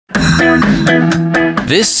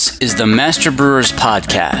This is the Master Brewers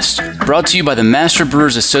Podcast, brought to you by the Master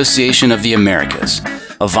Brewers Association of the Americas,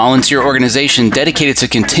 a volunteer organization dedicated to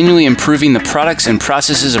continually improving the products and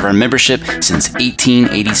processes of our membership since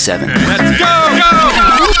 1887. Let's go!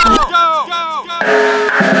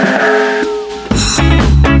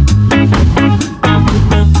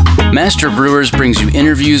 Master Brewers brings you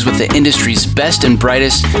interviews with the industry's best and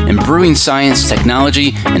brightest in brewing science,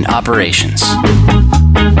 technology, and operations.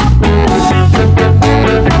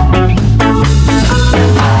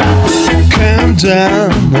 Calm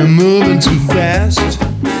down, I'm moving too fast.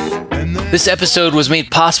 This episode was made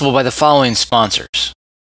possible by the following sponsors.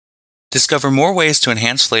 Discover more ways to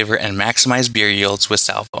enhance flavor and maximize beer yields with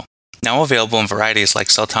Salvo. Now available in varieties like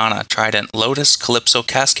Sultana, Trident, Lotus, Calypso,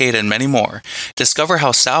 Cascade, and many more. Discover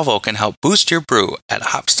how Salvo can help boost your brew at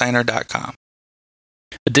hopsteiner.com.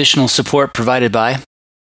 Additional support provided by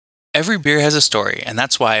Every beer has a story, and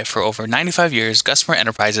that's why, for over 95 years, Gusmer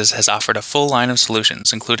Enterprises has offered a full line of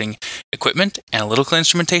solutions, including equipment, analytical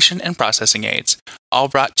instrumentation, and processing aids, all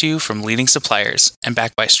brought to you from leading suppliers and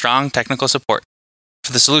backed by strong technical support.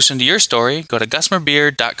 For the solution to your story, go to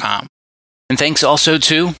gusmerbeer.com. And thanks also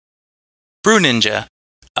to Brew Ninja,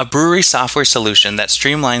 a brewery software solution that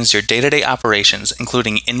streamlines your day-to-day operations,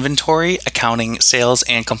 including inventory, accounting, sales,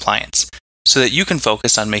 and compliance, so that you can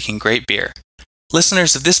focus on making great beer.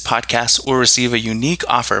 Listeners of this podcast will receive a unique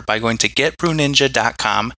offer by going to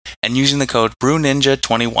getbrewninja.com and using the code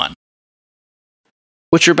BrewNinja21.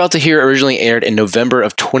 What you're about to hear originally aired in November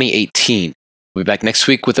of 2018. We'll be back next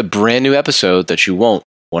week with a brand new episode that you won't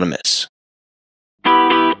want to miss.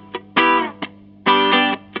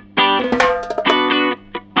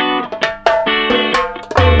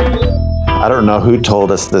 I don't know who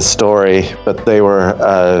told us this story, but they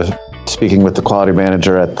were speaking with the quality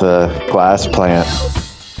manager at the glass plant.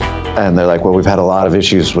 And they're like, well, we've had a lot of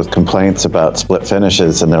issues with complaints about split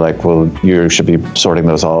finishes. And they're like, well, you should be sorting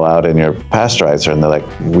those all out in your pasteurizer. And they're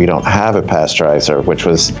like, we don't have a pasteurizer, which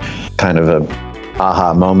was kind of a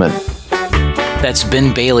aha moment. That's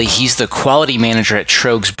Ben Bailey. He's the quality manager at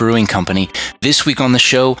Tröegs Brewing Company. This week on the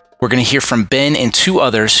show, we're going to hear from Ben and two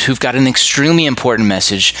others who've got an extremely important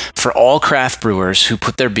message for all craft brewers who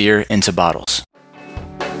put their beer into bottles.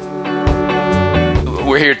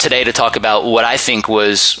 We're here today to talk about what I think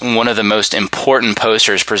was one of the most important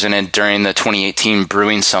posters presented during the 2018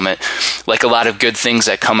 Brewing Summit. Like a lot of good things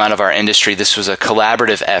that come out of our industry, this was a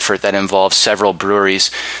collaborative effort that involved several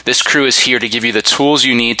breweries. This crew is here to give you the tools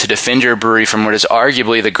you need to defend your brewery from what is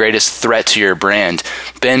arguably the greatest threat to your brand.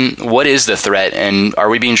 Ben, what is the threat, and are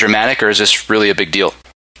we being dramatic, or is this really a big deal?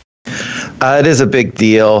 It is a big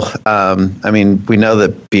deal. We know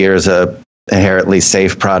that beer is a inherently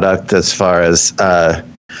safe product as far as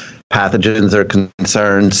pathogens are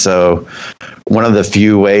concerned. So one of the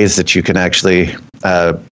few ways that you can actually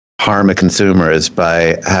harm a consumer is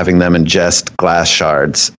by having them ingest glass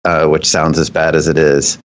shards, which sounds as bad as it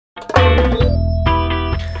is.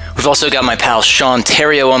 We've also got my pal Sean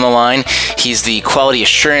Theriault on the line. He's the quality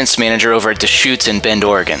assurance manager over at Deschutes in Bend,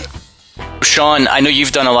 Oregon. Sean, I know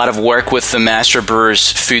you've done a lot of work with the Master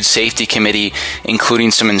Brewers Food Safety Committee, including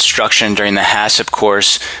some instruction during the HACCP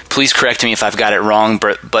course. Please correct me if I've got it wrong,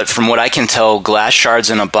 but from what I can tell, glass shards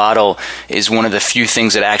in a bottle is one of the few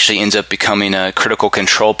things that actually ends up becoming a critical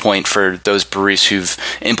control point for those breweries who've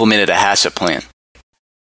implemented a HACCP plan.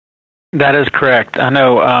 That is correct. I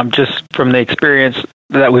know just from the experience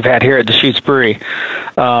that we've had here at Deschutes Brewery,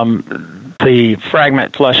 the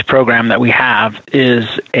fragment flush program that we have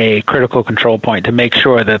is a critical control point to make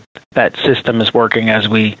sure that that system is working as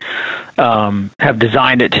we have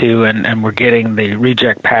designed it to, and we're getting the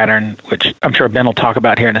reject pattern, which I'm sure Ben will talk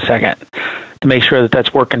about here in a second, to make sure that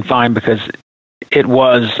that's working fine, because it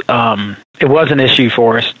was an issue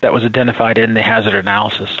for us that was identified in the hazard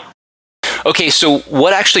analysis. Okay, so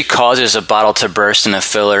what actually causes a bottle to burst in a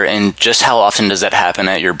filler, and just how often does that happen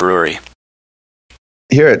at your brewery?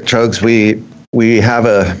 Here at Tröegs, we have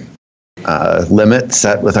a limit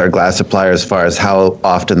set with our glass supplier as far as how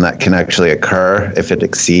often that can actually occur. If it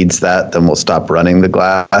exceeds that, then we'll stop running the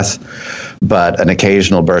glass. But an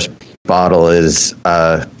occasional burst bottle is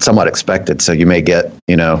somewhat expected. So you may get,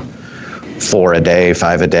 4 a day,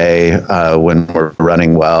 5 a day when we're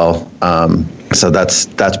running well. So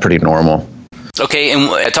that's pretty normal. Okay,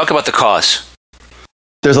 and talk about the cost.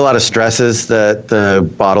 There's a lot of stresses that the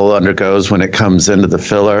bottle undergoes when it comes into the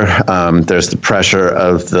filler. There's the pressure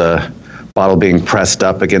of the bottle being pressed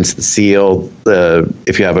up against the seal.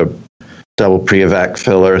 If you have a double pre-evac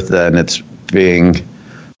filler, then it's being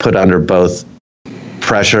put under both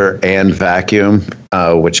pressure and vacuum,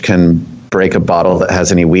 which can break a bottle that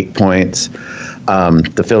has any weak points.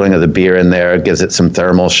 The filling of the beer in there gives it some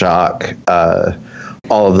thermal shock.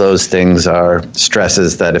 All of those things are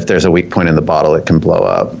stresses that if there's a weak point in the bottle, it can blow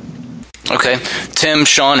up. Okay. Tim,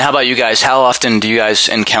 Sean, how about you guys? How often do you guys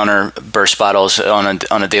encounter burst bottles on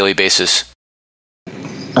a daily basis?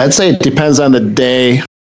 I'd say it depends on the day.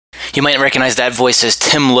 You might recognize that voice as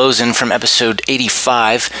Tim Lozen from episode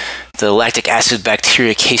 85, the lactic acid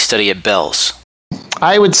bacteria case study at Bell's.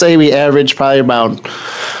 I would say we average probably about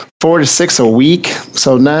 4 to 6 a week,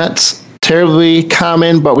 so not terribly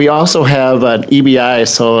common, but we also have an EBI,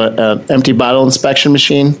 so an empty bottle inspection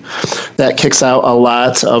machine that kicks out a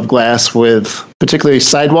lot of glass with particularly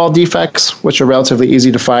sidewall defects, which are relatively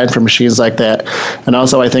easy to find for machines like that, and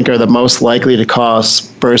also I think are the most likely to cause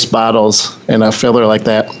burst bottles in a filler like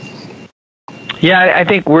that. Yeah, I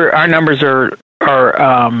think our numbers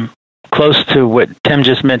are close to what Tim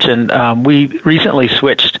just mentioned. We recently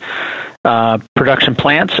switched production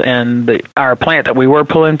plants, and our plant that we were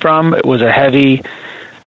pulling from, it was a heavy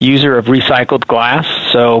user of recycled glass.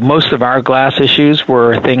 So most of our glass issues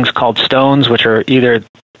were things called stones, which are either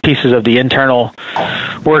pieces of the internal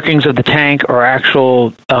workings of the tank or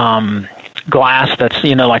actual glass that's,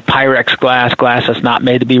 like Pyrex glass that's not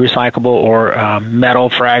made to be recyclable, or metal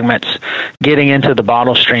fragments getting into the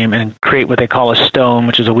bottle stream and create what they call a stone,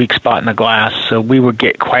 which is a weak spot in the glass. So we would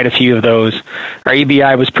get quite a few of those. Our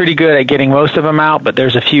EBI was pretty good at getting most of them out, but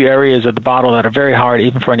there's a few areas of the bottle that are very hard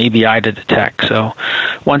even for an EBI to detect. So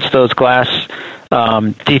once those glass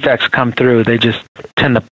defects come through, they just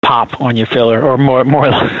tend to pop on your filler, or more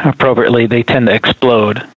appropriately, they tend to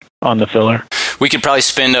explode on the filler. We could probably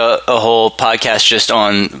spend a whole podcast just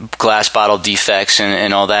on glass bottle defects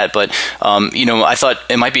and all that, but I thought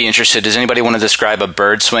it might be interesting. Does anybody want to describe a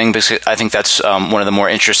bird swing? Because I think that's one of the more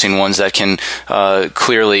interesting ones that can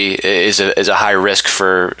clearly is a high risk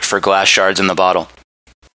for glass shards in the bottle.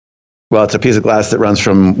 Well, it's a piece of glass that runs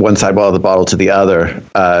from one sidewall of the bottle to the other,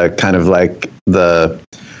 kind of like the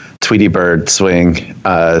Tweety bird swing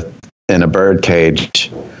in a bird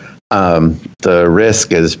cage. The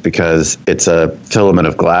risk is because it's a filament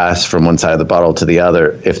of glass from one side of the bottle to the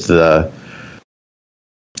other. If the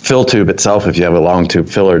fill tube itself, if you have a long tube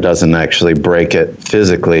filler, doesn't actually break it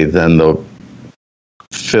physically, then the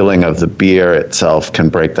filling of the beer itself can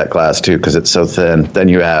break that glass too, because it's so thin. Then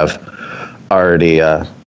you have already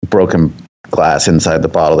broken glass inside the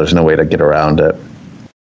bottle. There's no way to get around it.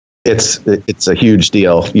 It's a huge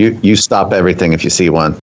deal. You stop everything if you see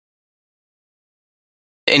one.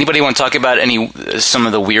 Anybody want to talk about some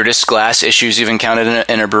of the weirdest glass issues you've encountered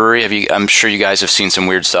in a brewery? I'm sure you guys have seen some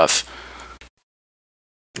weird stuff.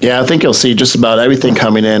 Yeah, I think you'll see just about everything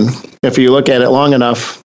coming in. If you look at it long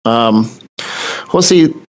enough, we'll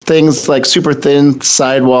see things like super thin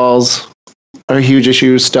sidewalls are huge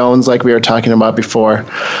issues, stones like we were talking about before.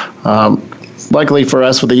 Luckily for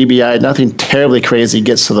us with the EBI, nothing terribly crazy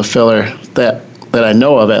gets to the filler that I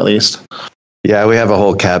know of, at least. Yeah, we have a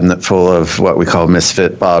whole cabinet full of what we call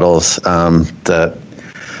misfit bottles that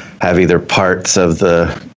have either parts of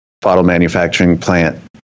the bottle manufacturing plant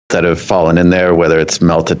that have fallen in there, whether it's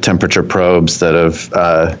melted temperature probes that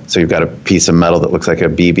have, so you've got a piece of metal that looks like a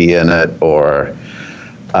BB in it, or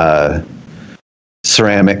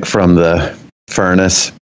ceramic from the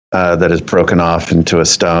furnace that is broken off into a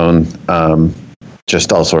stone,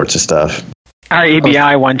 just all sorts of stuff. Our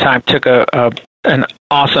EBI one time took an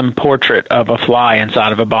awesome portrait of a fly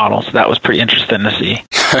inside of a bottle, so that was pretty interesting to see.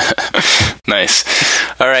 Nice.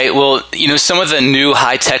 All right, well, some of the new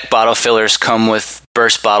high-tech bottle fillers come with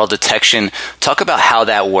burst bottle detection. Talk about how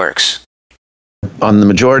that works. On the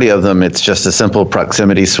majority of them, it's just a simple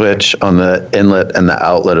proximity switch on the inlet and the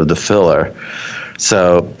outlet of the filler.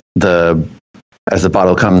 So as the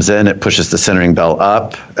bottle comes in, it pushes the centering bell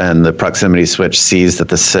up, and the proximity switch sees that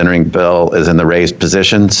the centering bell is in the raised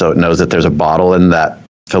position, so it knows that there's a bottle in that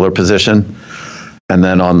filler position. And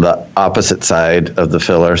then on the opposite side of the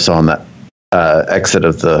filler, so on the exit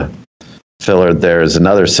of the filler, there's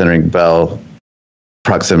another centering bell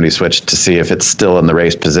proximity switch to see if it's still in the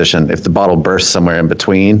raised position. If the bottle bursts somewhere in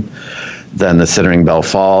between, then the centering bell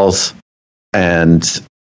falls, and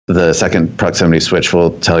the second proximity switch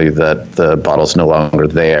will tell you that the bottle's no longer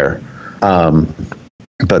there.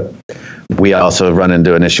 But we also run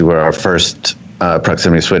into an issue where our first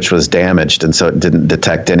proximity switch was damaged, and so it didn't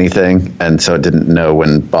detect anything, and so it didn't know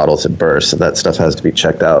when bottles had burst. So that stuff has to be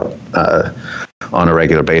checked out on a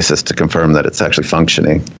regular basis to confirm that it's actually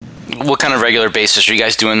functioning. What kind of regular basis? Are you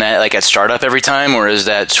guys doing that like at startup every time, or is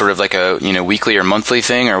that sort of like a weekly or monthly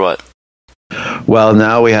thing, or what? Well,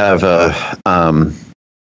 now we have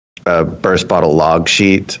a burst bottle log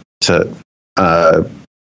sheet to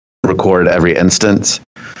record every instance.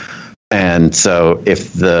 And so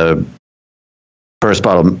if the burst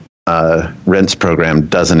bottle rinse program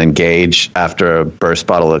doesn't engage after a burst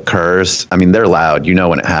bottle occurs, I mean, they're loud. You know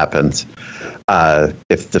when it happens.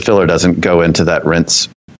 If the filler doesn't go into that rinse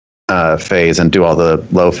phase and do all the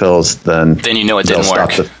low fills, then you know it didn't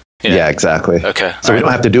work. Yeah, exactly. Okay. So we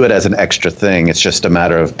don't have to do it as an extra thing. It's just a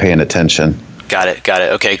matter of paying attention. Got it.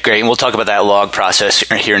 Okay, great. And we'll talk about that log process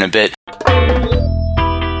here in a bit.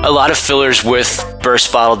 A lot of fillers with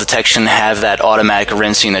burst bottle detection have that automatic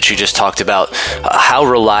rinsing that you just talked about. How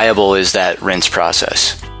reliable is that rinse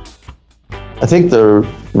process? I think the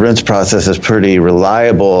rinse process is pretty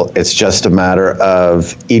reliable. It's just a matter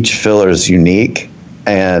of each filler is unique,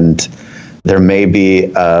 and there may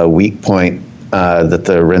be a weak point that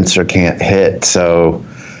the rinser can't hit. So,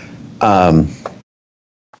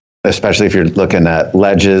 especially if you're looking at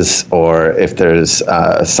ledges or if there's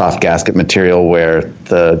a soft gasket material where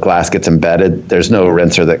the glass gets embedded, there's no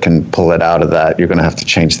rinser that can pull it out of that. You're going to have to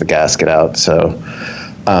change the gasket out. So,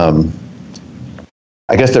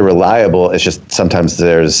 I guess they're reliable. It's just sometimes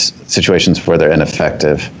there's situations where they're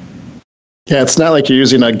ineffective. Yeah, it's not like you're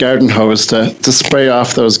using a garden hose to spray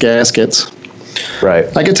off those gaskets. Right.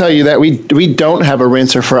 I can tell you that we don't have a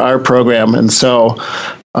rinser for our program, and so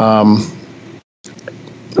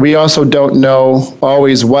we also don't know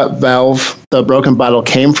always what valve the broken bottle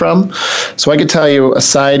came from. So I can tell you,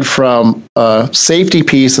 aside from a safety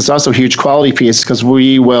piece, it's also a huge quality piece, because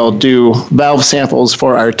we will do valve samples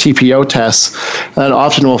for our TPO tests, and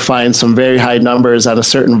often we'll find some very high numbers on a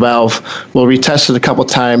certain valve. We'll retest it a couple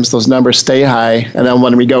times, those numbers stay high, and then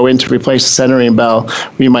when we go in to replace the centering bell,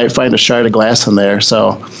 we might find a shard of glass in there.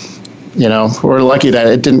 So, you know, we're lucky that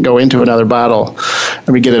it didn't go into another bottle, and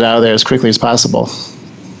we get it out of there as quickly as possible.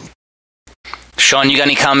 Sean, you got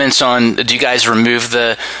any comments on, do you guys remove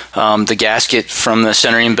the gasket from the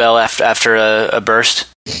centering bell after a burst?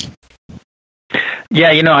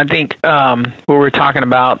 Yeah, you know, I think what we were talking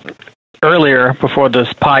about earlier before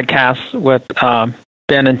this podcast with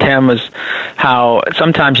Ben and Tim was how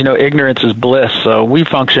sometimes, you know, ignorance is bliss. So we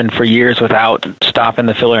functioned for years without stopping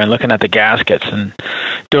the filler and looking at the gaskets. And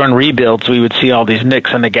during rebuilds, we would see all these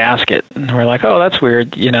nicks in the gasket. And we're like, oh, that's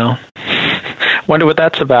weird, you know. Wonder what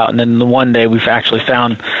that's about. And then one day we've actually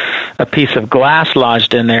found a piece of glass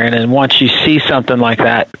lodged in there. And then once you see something like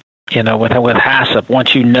that, you know, with HACCP,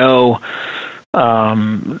 once you know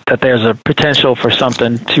that there's a potential for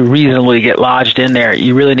something to reasonably get lodged in there,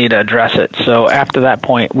 you really need to address it. So after that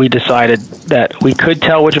point, we decided that we could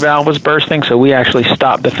tell which valve was bursting. So we actually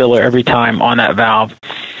stopped the filler every time on that valve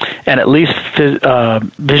and at least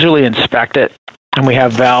visually inspect it. And we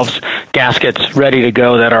have valves, gaskets ready to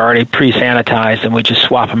go that are already pre-sanitized, and we just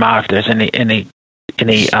swap them out if there's any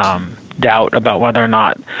doubt about whether or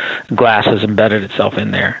not glass has embedded itself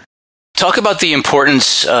in there. Talk about the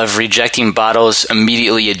importance of rejecting bottles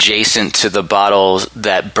immediately adjacent to the bottles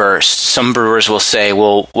that burst. Some brewers will say,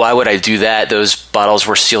 well, why would I do that? Those bottles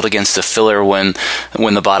were sealed against the filler when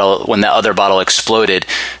the other bottle exploded,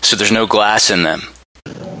 so there's no glass in them.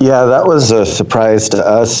 Yeah, that was a surprise to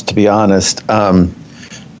us, to be honest. When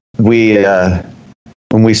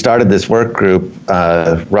we started this work group,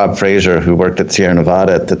 Rob Fraser, who worked at Sierra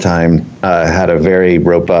Nevada at the time, had a very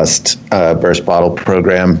robust burst bottle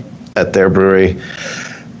program at their brewery,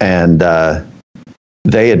 and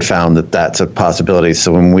they had found that that's a possibility.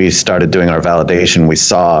 So when we started doing our validation, we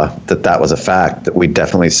saw that that was a fact, that we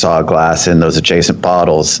definitely saw glass in those adjacent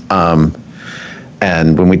bottles.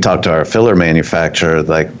 And when we talked to our filler manufacturer,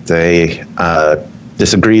 like they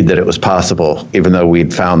disagreed that it was possible, even though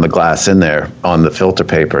we'd found the glass in there on the filter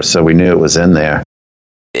paper. So we knew it was in there.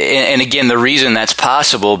 And again, the reason that's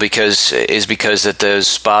possible is because that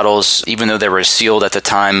those bottles, even though they were sealed at the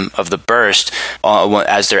time of the burst,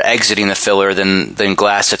 as they're exiting the filler, then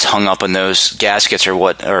glass that's hung up in those gaskets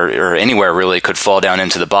or anywhere really could fall down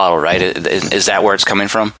into the bottle, right? Is that where it's coming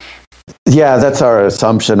from? Yeah, that's our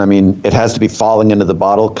assumption. I mean, it has to be falling into the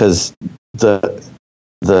bottle because the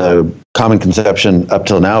common conception up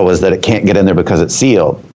till now was that it can't get in there because it's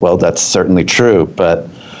sealed. Well, that's certainly true, but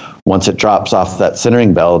once it drops off that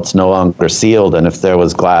centering bell, it's no longer sealed. And if there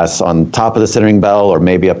was glass on top of the centering bell or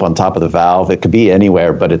maybe up on top of the valve, it could be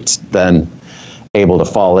anywhere, but it's then able to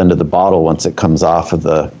fall into the bottle once it comes off of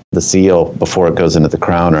the seal before it goes into the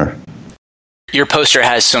crowner. Your poster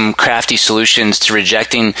has some crafty solutions to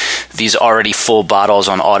rejecting these already full bottles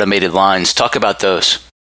on automated lines. Talk about those.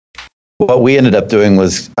 What we ended up doing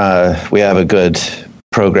was we have a good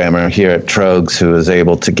programmer here at Trogs who is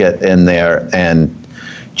able to get in there and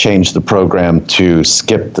change the program to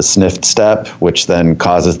skip the sniffed step, which then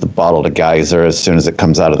causes the bottle to geyser as soon as it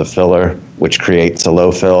comes out of the filler, which creates a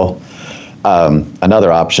low fill.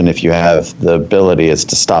 Another option, if you have the ability, is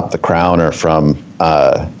to stop the crowner from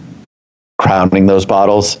crowning those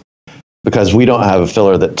bottles, because we don't have a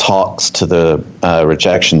filler that talks to the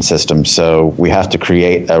rejection system. So we have to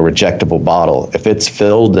create a rejectable bottle. If it's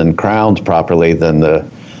filled and crowned properly, then the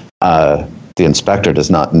inspector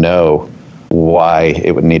does not know why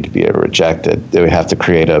it would need to be rejected. They would have to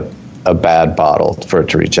create a bad bottle for it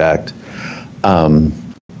to reject.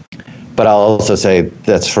 But I'll also say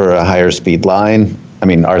that's for a higher speed line. I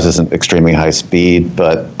mean, ours isn't extremely high speed,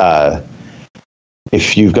 but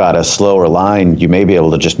if you've got a slower line, you may be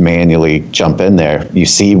able to just manually jump in there. You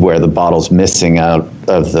see where the bottle's missing out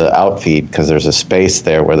of the outfeed because there's a space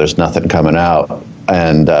there where there's nothing coming out.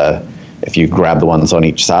 And if you grab the ones on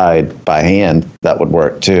each side by hand, that would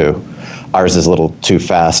work too. Ours is a little too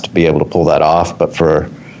fast to be able to pull that off, but for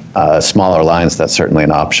smaller lines, that's certainly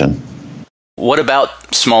an option. What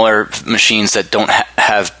about smaller machines that don't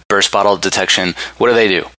have burst bottle detection? What do they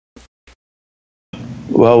do?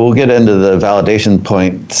 Well, we'll get into the validation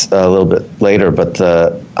points a little bit later, but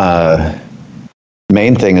the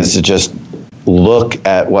main thing is to just look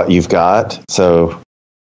at what you've got. So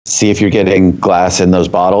see if you're getting glass in those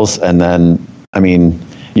bottles, and then, I mean,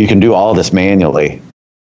 you can do all this manually.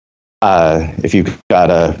 If you've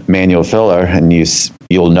got a manual filler and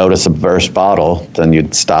you'll notice a burst bottle, then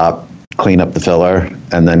you'd stop, clean up the filler,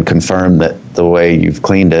 and then confirm that the way you've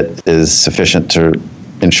cleaned it is sufficient to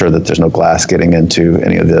ensure that there's no glass getting into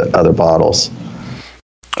any of the other bottles.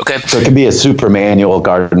 Okay. So it could be a super manual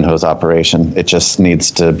garden hose operation. It just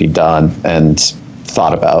needs to be done and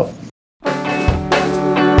thought about.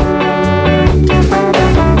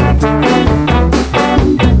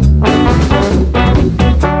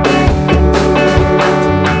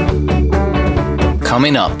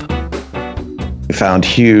 Coming up. We found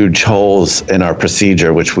huge holes in our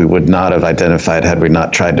procedure, which we would not have identified had we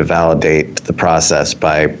not tried to validate the process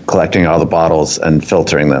by collecting all the bottles and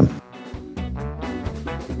filtering them.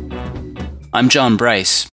 I'm John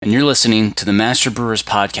Bryce, and you're listening to the Master Brewers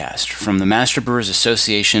Podcast from the Master Brewers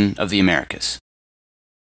Association of the Americas.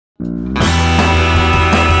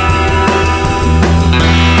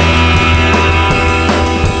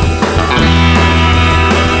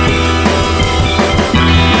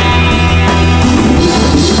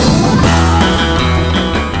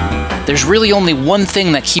 There's really only one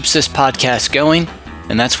thing that keeps this podcast going,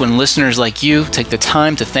 and that's when listeners like you take the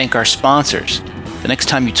time to thank our sponsors. The next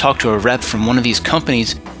time you talk to a rep from one of these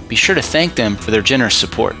companies, be sure to thank them for their generous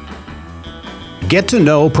support. Get to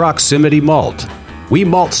know Proximity Malt. We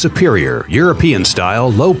malt superior,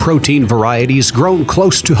 European-style, low-protein varieties grown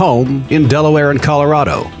close to home in Delaware and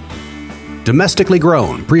Colorado. Domestically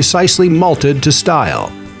grown, precisely malted to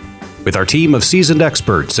style. With our team of seasoned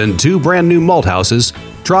experts and 2 brand new malt houses,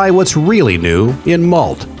 try what's really new in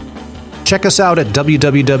malt. Check us out at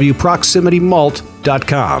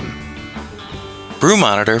www.proximitymalt.com. Brew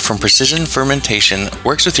Monitor from Precision Fermentation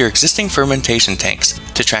works with your existing fermentation tanks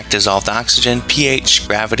to track dissolved oxygen, pH,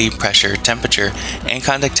 gravity, pressure, temperature, and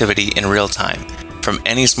conductivity in real time from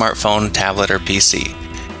any smartphone, tablet, or PC.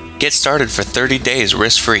 Get started for 30 days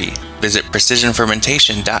risk-free. Visit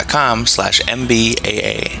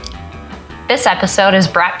precisionfermentation.com/MBAA. This episode is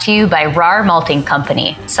brought to you by RAR Malting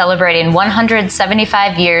Company, celebrating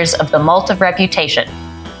 175 years of the malt of reputation.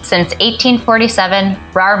 Since 1847,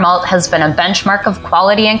 RAR Malt has been a benchmark of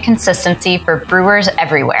quality and consistency for brewers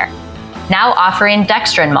everywhere. Now offering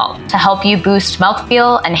Dextrin Malt to help you boost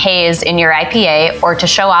mouthfeel and haze in your IPA or to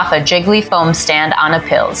show off a jiggly foam stand on a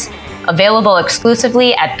Pils. Available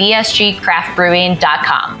exclusively at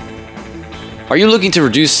bsgcraftbrewing.com. Are you looking to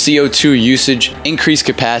reduce CO2 usage, increase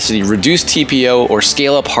capacity, reduce TPO, or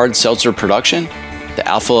scale up hard seltzer production? The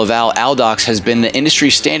Alpha Laval Aldox has been the industry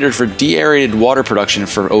standard for deaerated water production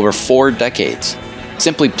for over 4 decades.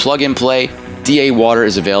 Simply plug and play, DA water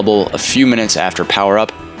is available a few minutes after power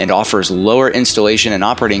up and offers lower installation and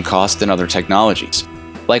operating costs than other technologies.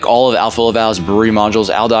 Like all of Alpha Laval's brewery modules,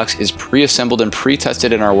 Aldox is pre-assembled and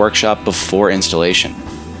pre-tested in our workshop before installation.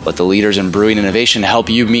 Let the leaders in brewing innovation help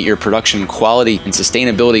you meet your production quality and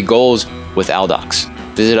sustainability goals with Aldox.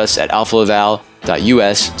 Visit us at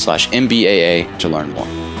alphalaval.us/MBAA to learn more.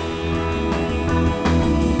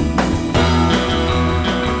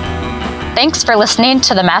 Thanks for listening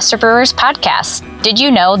to the Master Brewers Podcast. Did you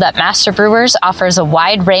know that Master Brewers offers a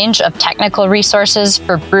wide range of technical resources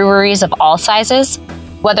for breweries of all sizes?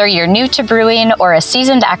 Whether you're new to brewing or a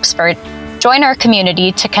seasoned expert, join our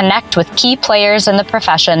community to connect with key players in the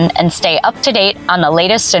profession and stay up to date on the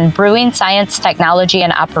latest in brewing science, technology,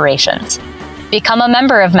 and operations. Become a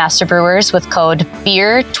member of Master Brewers with code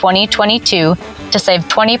BEER2022 to save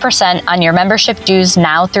 20% on your membership dues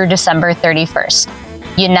now through December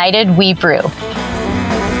 31st. United We Brew.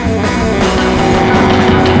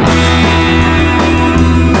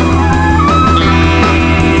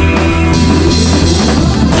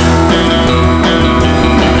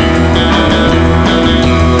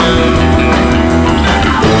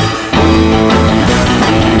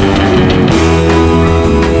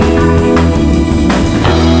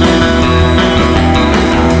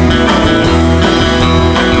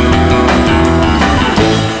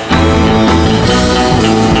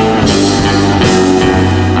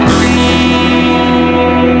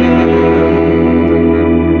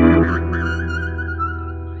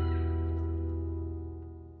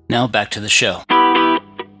 Now back to the show. I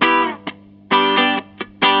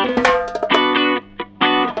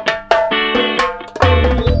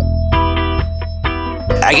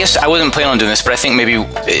guess I wasn't planning on doing this, but I think maybe,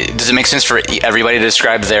 does it make sense for everybody to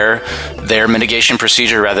describe their mitigation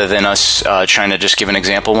procedure rather than us trying to just give an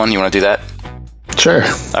example one? You want to do that? Sure.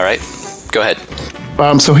 All right. Go ahead.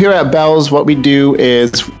 So here at Bell's, what we do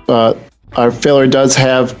is our filler does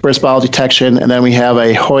have burst bottle detection, and then we have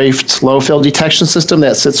a Hoyft low fill detection system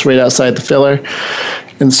that sits right outside the filler.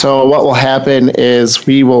 And so what will happen is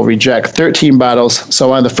we will reject 13 bottles.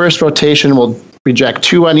 So on the first rotation, we'll reject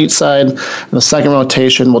 2 on each side. And the second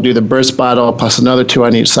rotation, we'll do the burst bottle plus another 2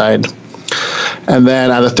 on each side. And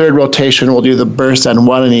then on the third rotation, we'll do the burst and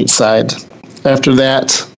 1 on each side. After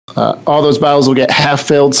that, all those bottles will get half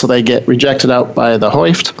filled, so they get rejected out by the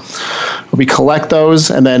Hoyft. We collect those,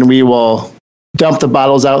 and then we will dump the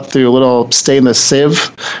bottles out through a little stainless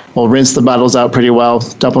sieve. We'll rinse the bottles out pretty well,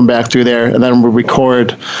 dump them back through there, and then we'll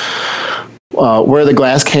record where the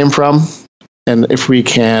glass came from, and if we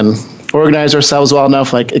can organize ourselves well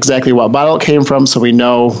enough, like exactly what bottle it came from, so we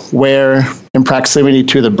know where in proximity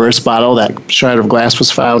to the burst bottle that shard of glass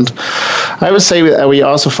was found. I would say that we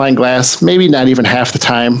also find glass maybe not even half the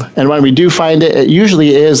time. And when we do find it, it usually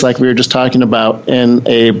is, like we were just talking about, in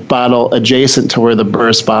a bottle adjacent to where the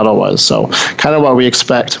burst bottle was. So kind of what we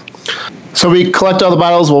expect. So we collect all the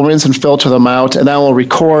bottles, we'll rinse and filter them out, and then we'll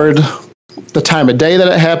record the time of day that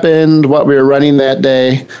it happened, what we were running that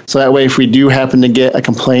day. So that way, if we do happen to get a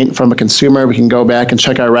complaint from a consumer, we can go back and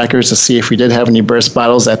check our records to see if we did have any burst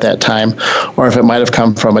bottles at that time, or if it might have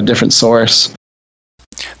come from a different source.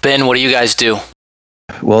 Ben, what do you guys do?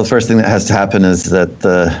 Well, the first thing that has to happen is that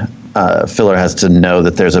the filler has to know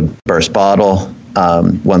that there's a burst bottle.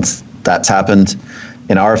 Once that's happened,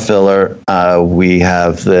 in our filler, we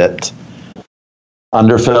have that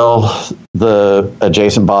underfill the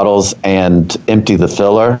adjacent bottles and empty the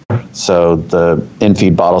filler. So the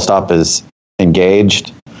in-feed bottle stop is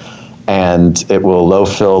engaged, and it will low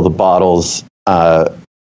fill the bottles,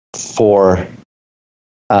 4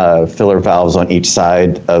 filler valves on each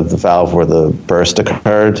side of the valve where the burst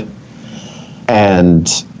occurred. And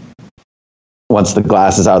once the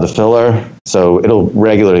glass is out of the filler, so it'll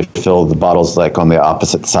regularly fill the bottles like on the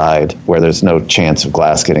opposite side where there's no chance of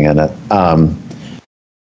glass getting in it.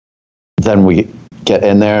 Then we get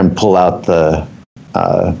in there and pull out the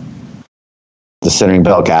centering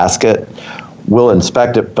belt gasket. We'll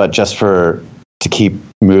inspect it, but just to keep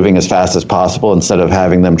moving as fast as possible instead of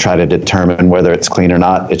having them try to determine whether it's clean or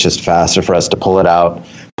not. It's just faster for us to pull it out,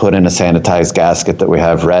 put in a sanitized gasket that we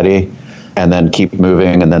have ready, and then keep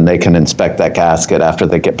moving, and then they can inspect that gasket after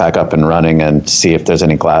they get back up and running and see if there's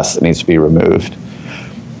any glass that needs to be removed.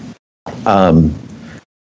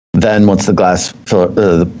 Then once the glass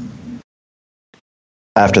filler,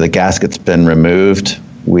 after the gasket's been removed,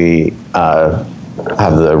 we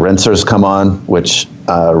have the rinsers come on, which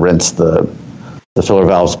rinse the filler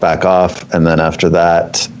valves back off. And then after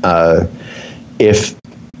that, if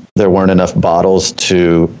there weren't enough bottles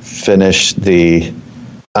to finish the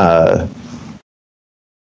 5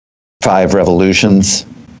 revolutions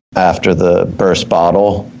after the burst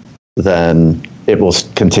bottle, then it will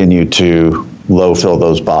continue to low fill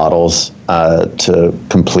those bottles to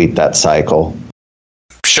complete that cycle.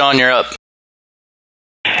 Sean, you're up.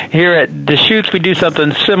 Here at Deschutes, we do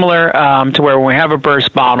something similar to where when we have a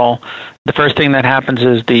burst bottle, the first thing that happens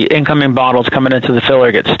is the incoming bottles coming into the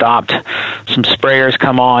filler get stopped. Some sprayers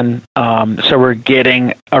come on, so we're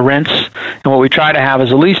getting a rinse. And what we try to have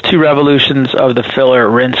is at least 2 revolutions of the filler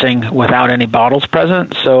rinsing without any bottles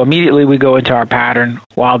present. So immediately we go into our pattern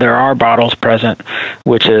while there are bottles present,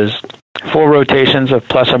 which is 4 rotations of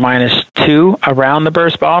plus or minus 2 around the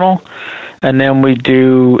burst bottle. And then we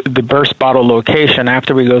do the burst bottle location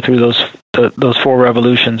after we go through those 4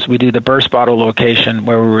 revolutions. We do the burst bottle location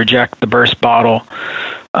where we reject the burst bottle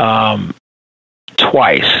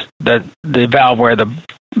twice. The valve where the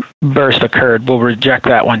burst occurred, we'll reject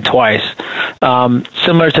that one twice.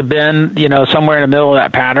 Similar to Ben, somewhere in the middle of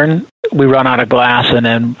that pattern, we run out of glass, and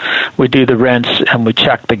then we do the rinse and we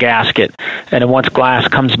check the gasket. And then once glass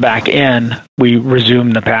comes back in, we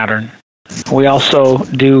resume the pattern. We also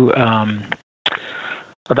do a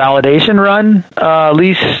validation run at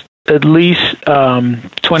least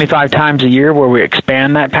 25 times a year, where we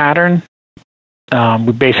expand that pattern.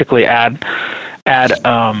 We basically add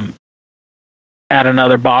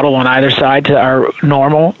another bottle on either side to our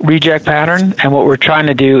normal reject pattern. And what we're trying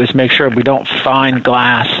to do is make sure we don't find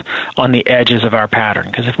glass on the edges of our pattern.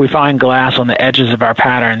 Because if we find glass on the edges of our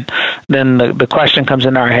pattern, then the question comes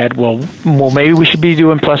into our head, well, maybe we should be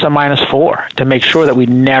doing plus or minus 4 to make sure that we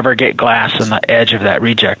never get glass on the edge of that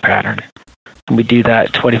reject pattern. And we do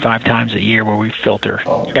that 25 times a year, where we filter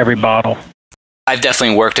every bottle. I've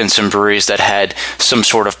definitely worked in some breweries that had some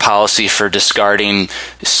sort of policy for discarding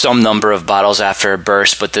some number of bottles after a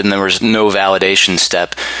burst, but then there was no validation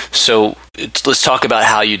step. So let's talk about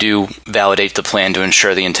how you do validate the plan to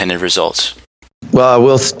ensure the intended results. Well, I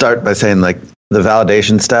will start by saying, the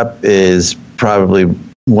validation step is probably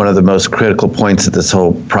one of the most critical points of this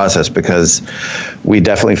whole process, because we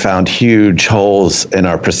definitely found huge holes in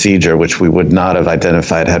our procedure, which we would not have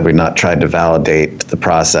identified had we not tried to validate the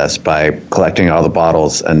process by collecting all the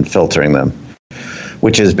bottles and filtering them,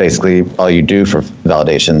 which is basically all you do for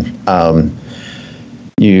validation.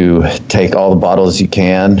 You take all the bottles you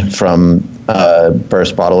can from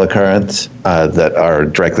burst bottle occurrence that are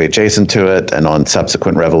directly adjacent to it and on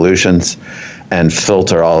subsequent revolutions, and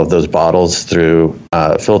filter all of those bottles through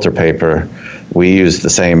filter paper. We use the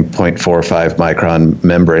same 0.45 micron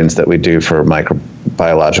membranes that we do for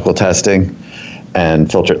microbiological testing, and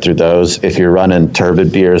filter it through those. If you're running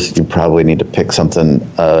turbid beers, you probably need to pick something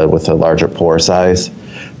with a larger pore size.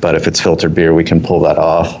 But if it's filtered beer, we can pull that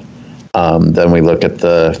off. Then we look at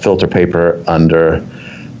the filter paper under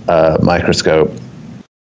microscope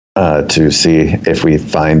to see if we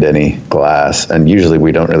find any glass. And usually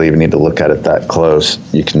we don't really even need to look at it that close.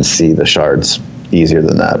 You can see the shards easier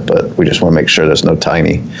than that, but we just want to make sure there's no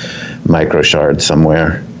tiny micro shards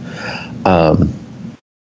somewhere.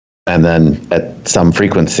 And then at some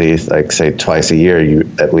frequency, like say twice a year,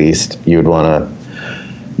 you'd want to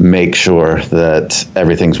make sure that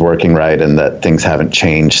everything's working right and that things haven't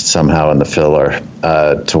changed somehow in the filler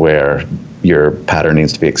to where your pattern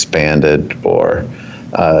needs to be expanded, or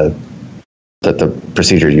that the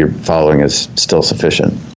procedure you're following is still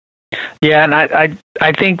sufficient. Yeah, and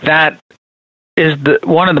I think that is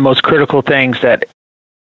one of the most critical things, that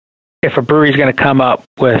if a brewery is going to come up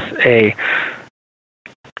with an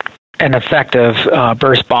effective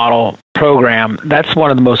burst bottle program, that's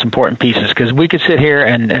one of the most important pieces, because we could sit here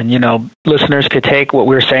and listeners could take what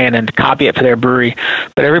we're saying and copy it for their brewery,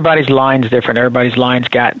 but everybody's line's different. Everybody's line's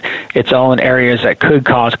got its own areas that could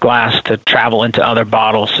cause glass to travel into other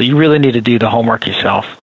bottles, so you really need to do the homework yourself.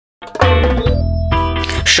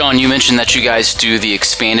 Sean, you mentioned that you guys do the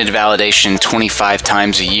expanded validation 25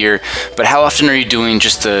 times a year, but how often are you doing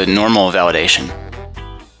just the normal validation?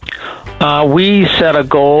 We set a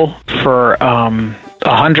goal for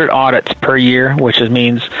 100 audits per year, which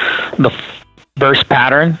means the burst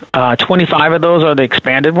pattern. 25 of those are the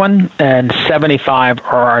expanded one, and 75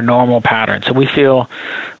 are our normal pattern. So we feel,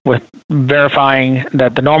 with verifying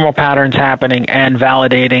that the normal pattern's happening and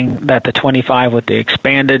validating that the 25 with the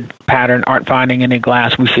expanded pattern aren't finding any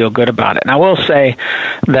glass, we feel good about it. And I will say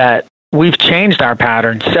that we've changed our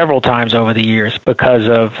pattern several times over the years because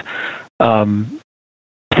of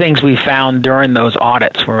things we found during those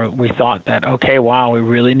audits, where we thought that, okay, wow, we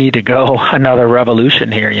really need to go another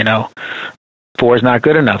revolution here, 4 is not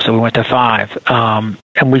good enough, so we went to 5.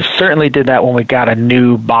 And we certainly did that when we got a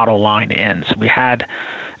new bottle line in. So we had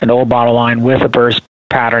an old bottle line with a burst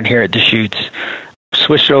pattern here at Deschutes,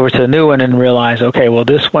 switched over to the new one and realized, okay, well,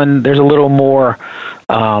 this one, there's a little more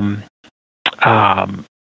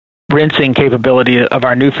rinsing capability of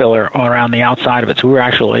our new filler around the outside of it. So we were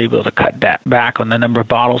actually able to cut that back on the number of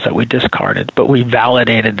bottles that we discarded, but we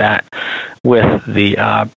validated that with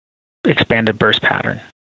the expanded burst pattern.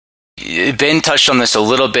 Ben touched on this a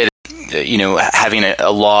little bit, having a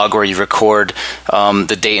log where you record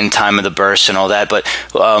the date and time of the burst and all that, but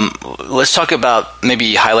let's talk about,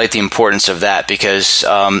 maybe highlight the importance of that, because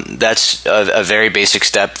that's a very basic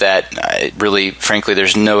step that really, frankly,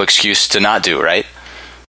 there's no excuse to not do, right?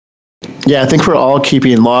 Yeah, I think we're all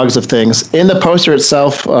keeping logs of things. In the poster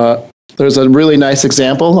itself, there's a really nice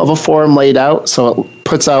example of a form laid out. So it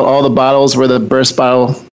puts out all the bottles where the burst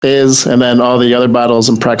bottle is, and then all the other bottles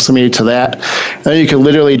in proximity to that. And then you can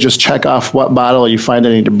literally just check off what bottle you find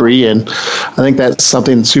any debris in. I think that's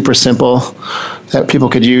something super simple that people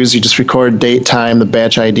could use. You just record date, time, the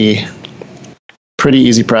batch ID. Pretty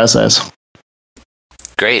easy process.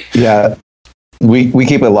 Great. Yeah. We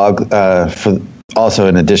keep a log for also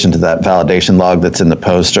in addition to that validation log that's in the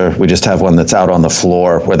poster. We just have one that's out on the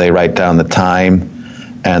floor where they write down the time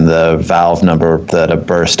and the valve number that a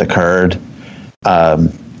burst occurred.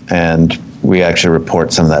 And we actually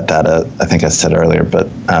report some of that data, I think I said earlier, but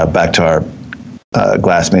back to our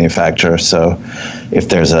glass manufacturer. So if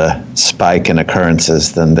there's a spike in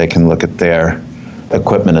occurrences, then they can look at their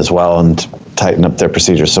equipment as well and tighten up their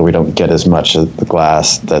procedures so we don't get as much of the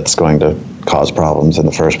glass that's going to cause problems in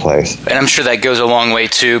the first place. And I'm sure that goes a long way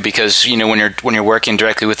too, because when you're working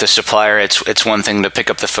directly with the supplier, it's one thing to pick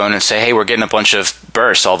up the phone and say, hey, we're getting a bunch of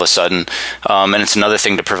bursts all of a sudden, and it's another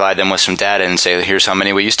thing to provide them with some data and say, here's how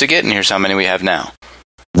many we used to get and here's how many we have now.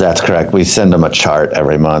 That's correct. We send them a chart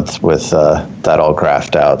every month with that all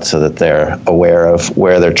graphed out so that they're aware of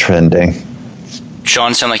where they're trending.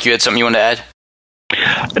 Sean, sound like you had something you wanted to add?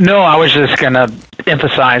 No, I was just going to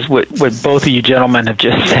emphasize what both of you gentlemen have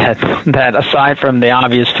just said, that aside from the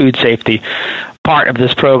obvious food safety part of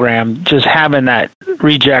this program, just having that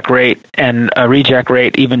reject rate, and a reject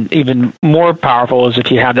rate even more powerful is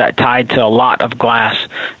if you have that tied to a lot of glass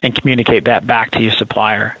and communicate that back to your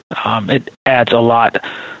supplier. It adds a lot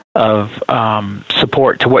of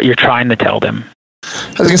support to what you're trying to tell them. I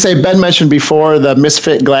was going to say, Ben mentioned before the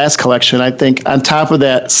misfit glass collection. I think on top of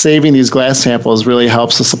that, saving these glass samples really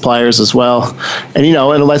helps the suppliers as well. And, it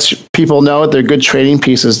lets people know they're good trading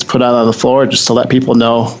pieces to put out on the floor, just to let people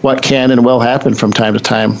know what can and will happen from time to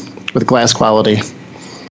time with glass quality.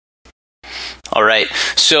 All right.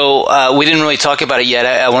 So we didn't really talk about it yet.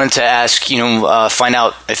 I wanted to ask, find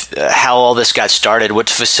out how all this got started.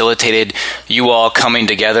 What facilitated you all coming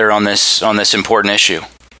together on this important issue?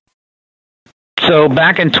 So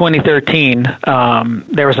back in 2013,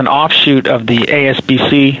 there was an offshoot of the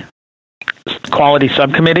ASBC Quality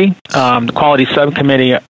Subcommittee. The Quality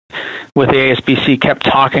Subcommittee with the ASBC kept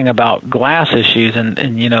talking about glass issues, and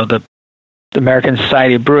the American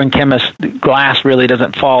Society of Brewing Chemists, glass really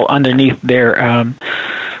doesn't fall underneath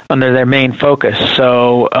under their main focus.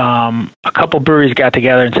 So a couple breweries got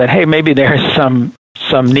together and said, hey, maybe there's some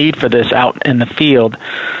need for this out in the field.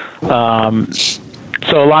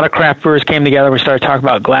 So a lot of craft brewers came together. We started talking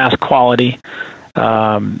about glass quality.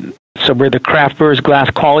 So we're the Craft Brewers Glass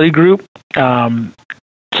Quality Group.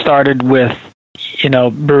 Started with,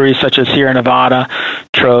 breweries such as Sierra Nevada,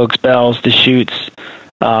 Trogs, Bell's, Deschutes,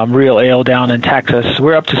 Real Ale down in Texas.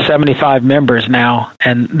 We're up to 75 members now,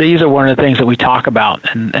 and these are one of the things that we talk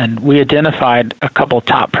about. And we identified a couple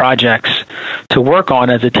top projects to work on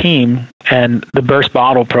as a team, and the Burst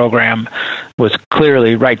Bottle program was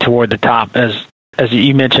clearly right toward the top. As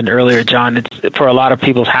you mentioned earlier, John, it's, for a lot of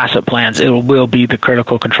people's HACCP plans, it will be the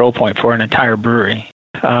critical control point for an entire brewery.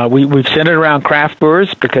 We've centered around craft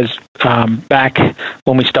brewers because back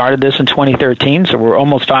when we started this in 2013, so we're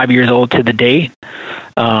almost 5 years old to the date,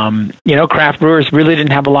 craft brewers really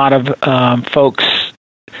didn't have a lot of folks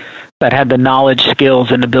that had the knowledge,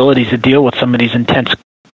 skills, and abilities to deal with some of these intense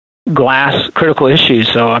glass critical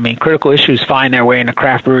issues. So, critical issues find their way into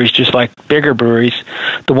craft breweries just like bigger breweries.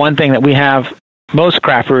 The one thing that most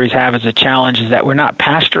craft breweries have as a challenge is that we're not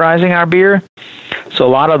pasteurizing our beer. So a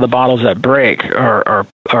lot of the bottles that break are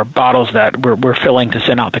bottles that we're filling to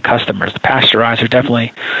send out to customers. The pasteurizer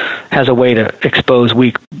definitely has a way to expose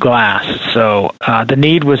weak glass. So the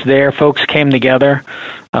need was there. Folks came together.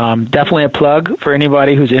 Definitely a plug for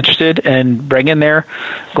anybody who's interested in bringing their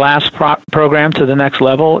glass program to the next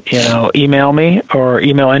level. Email me or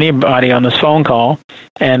email anybody on this phone call,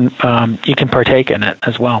 and you can partake in it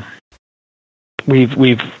as well.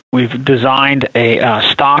 We've designed a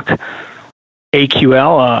stock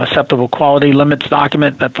AQL, acceptable quality limits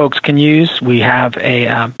document that folks can use. We have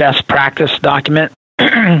a best practice document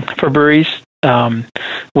for breweries,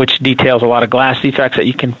 which details a lot of glass defects that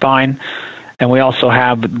you can find. And we also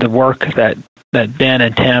have the work that Ben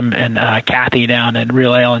and Tim and Kathy down at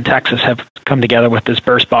Real Ale in Texas have come together with this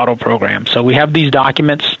Burst Bottle program. So we have these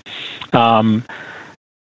documents.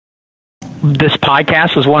 This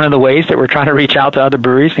podcast is one of the ways that we're trying to reach out to other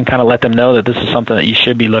breweries and kind of let them know that this is something that you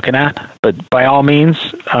should be looking at. But by all means,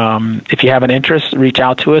 if you have an interest, reach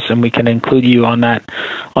out to us and we can include you on that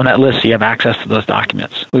list so you have access to those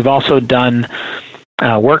documents. We've also done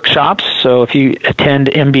workshops. So if you attend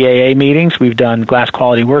MBAA meetings, we've done glass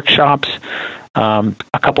quality workshops, a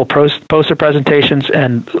couple poster presentations,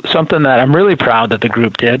 and something that I'm really proud that the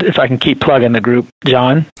group did, if I can keep plugging the group,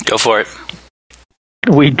 John. Go for it.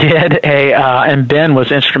 We did and Ben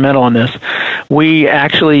was instrumental in this. We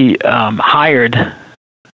actually hired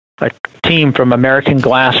a team from American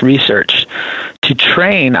Glass Research to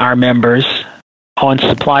train our members on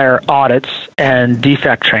supplier audits and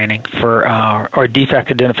defect training or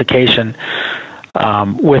defect identification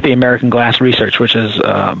with the American Glass Research, which is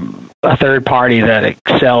a third party that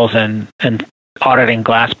excels in auditing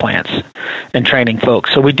glass plants and training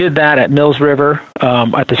folks. So we did that at Mills River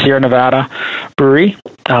at the Sierra Nevada Brewery,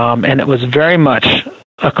 and it was very much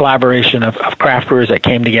a collaboration of craft brewers that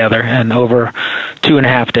came together, and over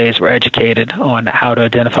 2.5 days were educated on how to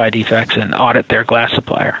identify defects and audit their glass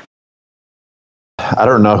supplier. I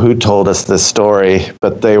don't know who told us this story,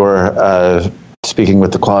 but they were speaking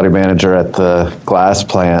with the quality manager at the glass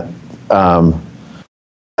plant,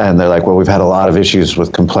 and they're like, well, we've had a lot of issues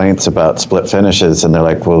with complaints about split finishes. And they're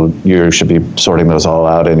like, well, you should be sorting those all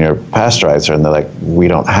out in your pasteurizer. And they're like, we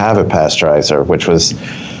don't have a pasteurizer, which was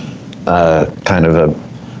kind of a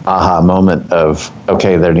aha moment of,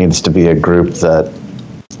 okay, there needs to be a group that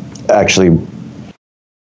actually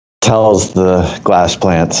tells the glass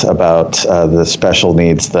plants about the special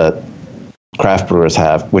needs that craft brewers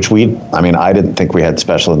have, which I didn't think we had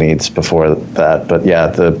special needs before that, but yeah,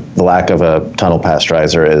 the lack of a tunnel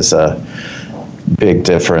pasteurizer is a big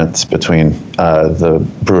difference between the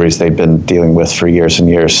breweries they've been dealing with for years and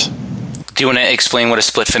years. Do you want to explain what a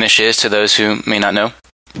split finish is to those who may not know?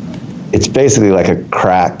 It's basically like a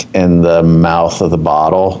crack in the mouth of the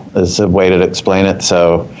bottle is a way to explain it.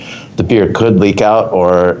 So the beer could leak out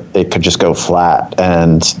or it could just go flat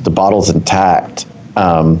and the bottle's intact.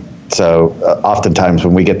 So oftentimes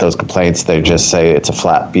when we get those complaints, they just say it's a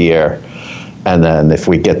flat beer. And then if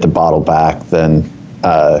we get the bottle back, then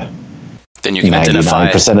you can identify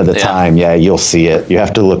it. 99% of the time, you'll see it. You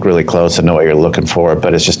have to look really close and know what you're looking for,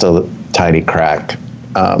 but it's just a tiny crack,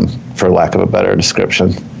 for lack of a better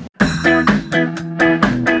description.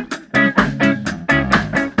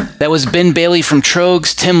 That was Ben Bailey from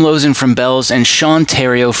Trogs, Tim Lozen from Bell's, and Sean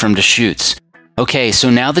Theriault from Deschutes. Okay, so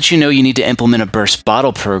now that you know you need to implement a burst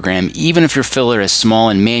bottle program, even if your filler is small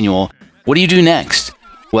and manual, what do you do next?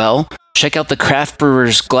 Well, check out the Craft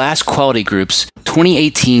Brewers Glass Quality Group's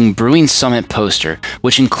 2018 Brewing Summit poster,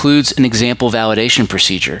 which includes an example validation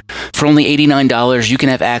procedure. For only $89, you can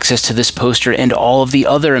have access to this poster and all of the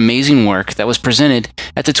other amazing work that was presented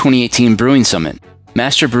at the 2018 Brewing Summit.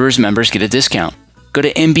 Master Brewers members get a discount. Go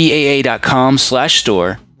to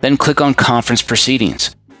mbaa.com/store, then click on Conference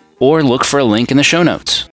Proceedings, or look for a link in the show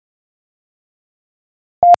notes.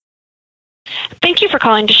 Thank you for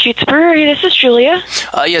calling Deschutes Brewery. This is Julia.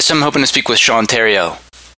 Yes, I'm hoping to speak with Sean Theriault.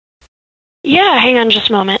 Yeah, hang on just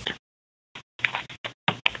a moment.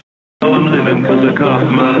 Wow, I've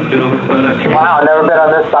never been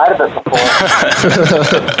on this side of it before.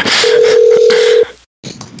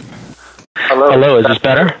 Hello, is this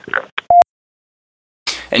better?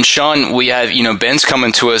 And Sean, we have, Ben's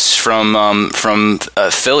coming to us from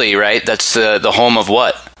Philly, right? That's the home of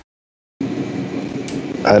what?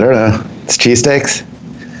 I don't know. It's cheesesteaks?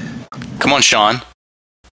 Come on, Sean.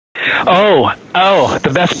 Oh, the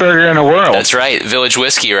best burger in the world. That's right. Village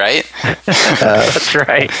Whiskey, right? That's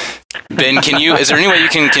right. Ben, is there any way you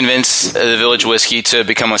can convince the Village Whiskey to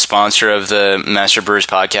become a sponsor of the Master Brewers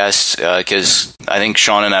podcast? Because I think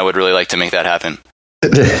Sean and I would really like to make that happen.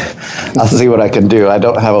 I'll see what I can do. I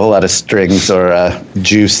don't have a whole lot of strings or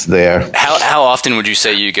juice there. How often would you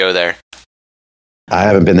say you go there? I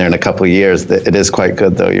haven't been there in a couple of years. It is quite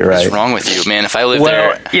good, though. You're right. What's wrong with you, man? If I lived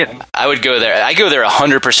there, I would go there. I go there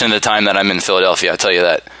 100% of the time that I'm in Philadelphia. I'll tell you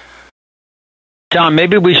that. John,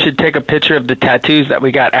 maybe we should take a picture of the tattoos that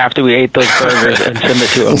we got after we ate those burgers and send it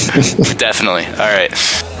to them. Definitely. All right.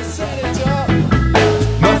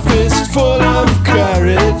 My fist full of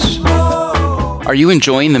courage. Are you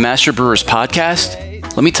enjoying the Master Brewers podcast?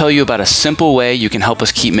 Let me tell you about a simple way you can help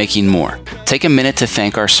us keep making more. Take a minute to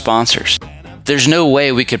thank our sponsors. There's no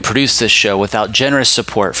way we could produce this show without generous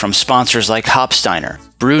support from sponsors like Hopsteiner,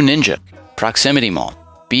 Brew Ninja, Proximity Malt,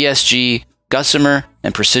 BSG, Gussamer,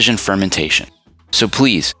 and Precision Fermentation. So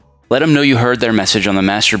please, let them know you heard their message on the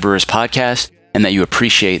Master Brewers podcast and that you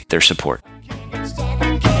appreciate their support.